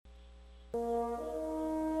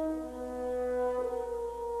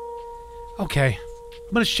Okay,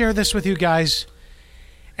 I'm going to share this with you guys,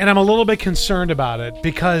 and I'm a little bit concerned about it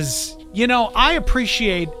because, I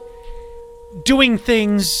appreciate doing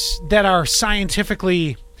things that are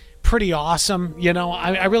scientifically pretty awesome.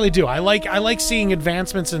 I really do. I like seeing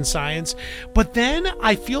advancements in science, but then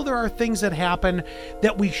I feel there are things that happen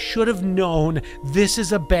that we should have known this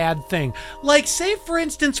is a bad thing. Like, say, for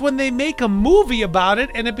instance, when they make a movie about it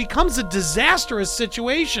and it becomes a disastrous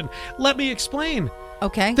situation. Let me explain.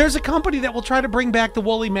 Okay. There's a company that will try to bring back the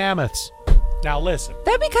woolly mammoths. Now listen.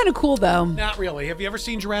 That'd be kind of cool, though. Not really. Have you ever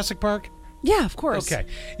seen Jurassic Park? Yeah, of course. Okay.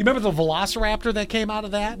 You remember the velociraptor that came out of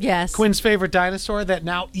that? Yes. Quinn's favorite dinosaur that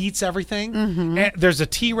now eats everything? Mm-hmm. And there's a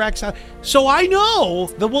T-Rex out. So I know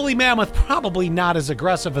the woolly mammoth probably not as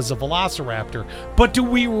aggressive as a velociraptor. But do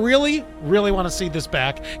we really, really want to see this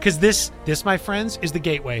back? Because this, my friends, is the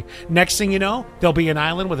gateway. Next thing you know, there'll be an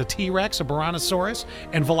island with a T-Rex, a Brontosaurus,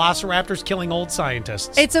 and velociraptors killing old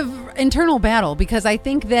scientists. It's an internal battle because I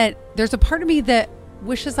think that there's a part of me that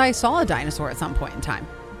wishes I saw a dinosaur at some point in time.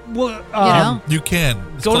 Well, you can.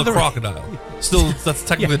 It's go called to a the crocodile. Still, that's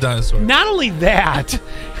technically a dinosaur. Not only that,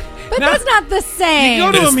 but that's not the same. You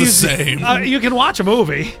go to It's a the museum. same. You can watch a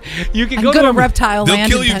movie. You can And go to to Reptile They'll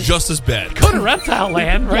Land. kill you just as bad. Go to Reptile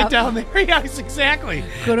Land, right Yep. down there. Yes, exactly.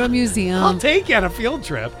 Go to a museum. I'll take you on a field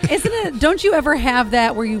trip. Isn't it? Don't you ever have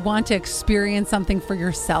that where you want to experience something for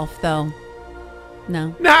yourself, though?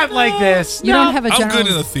 No. Not like this. You No. don't have a I'm general. good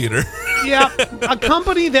in the theater. Yeah, a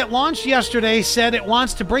company that launched yesterday said it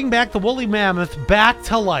wants to bring back the woolly mammoth back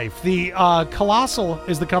to life. The Colossal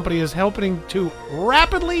is the company is helping to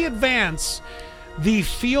rapidly advance the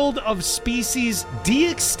field of species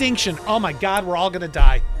de-extinction. Oh my God, we're all going to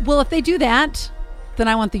die. Well, if they do that, then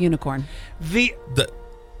I want the unicorn.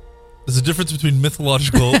 There's a difference between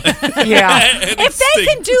mythological and Yeah. If they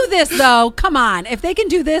can do this, though, come on. If they can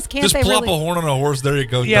do this, can't just they plop really? a horn on a horse. There you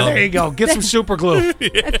go. Yeah, dumb. there you go. Get some super glue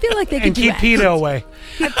I feel like they could and do keep PETA away.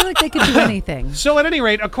 I feel like they could do anything. So at any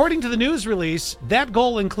rate, according to the news release, that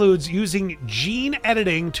goal includes using gene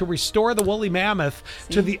editing to restore the woolly mammoth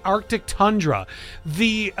to the Arctic tundra,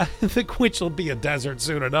 which will be a desert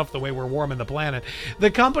soon enough the way we're warming the planet. The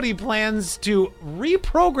company plans to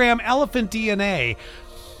reprogram elephant DNA.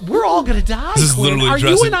 We're all going to die, This is Quinn. literally Are you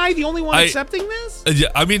dressing- and I the only one accepting this? Yeah,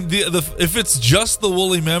 I mean, if it's just the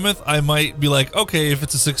woolly mammoth, I might be like, okay, if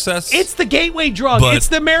it's a success, It's the gateway drug. But It's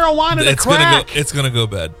the marijuana, the crack. It's gonna go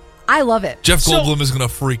bad. I love it. Jeff So- Goldblum is gonna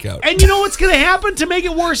freak out. And you know what's going to happen to make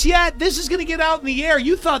it worse yet? This is going to get out in the air.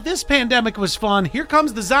 You thought this pandemic was fun. Here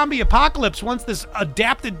comes the zombie apocalypse once this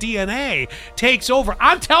adapted DNA takes over.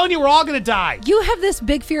 I'm telling you, we're all going to die. You have this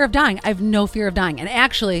big fear of dying. I have no fear of dying. And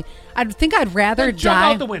actually, I think I'd rather Then jump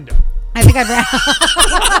die. out the window. I think I'd rather.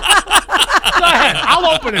 Go ahead. I'll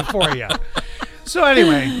open it for you. So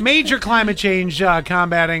anyway, major climate change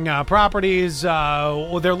combating properties.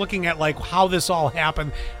 They're looking at like how this all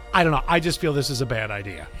happened. I don't know. I just feel this is a bad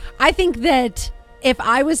idea. I think that if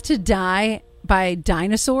I was to die by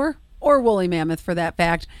dinosaur or woolly mammoth for that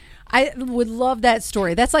fact, I would love that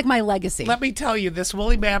story. That's like my legacy. Let me tell you, this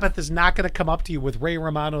woolly mammoth is not going to come up to you with Ray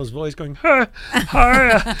Romano's voice going, We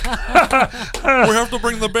have to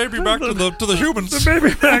bring the baby back to the humans.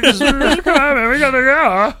 baby back is come on, man, we got to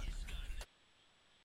go.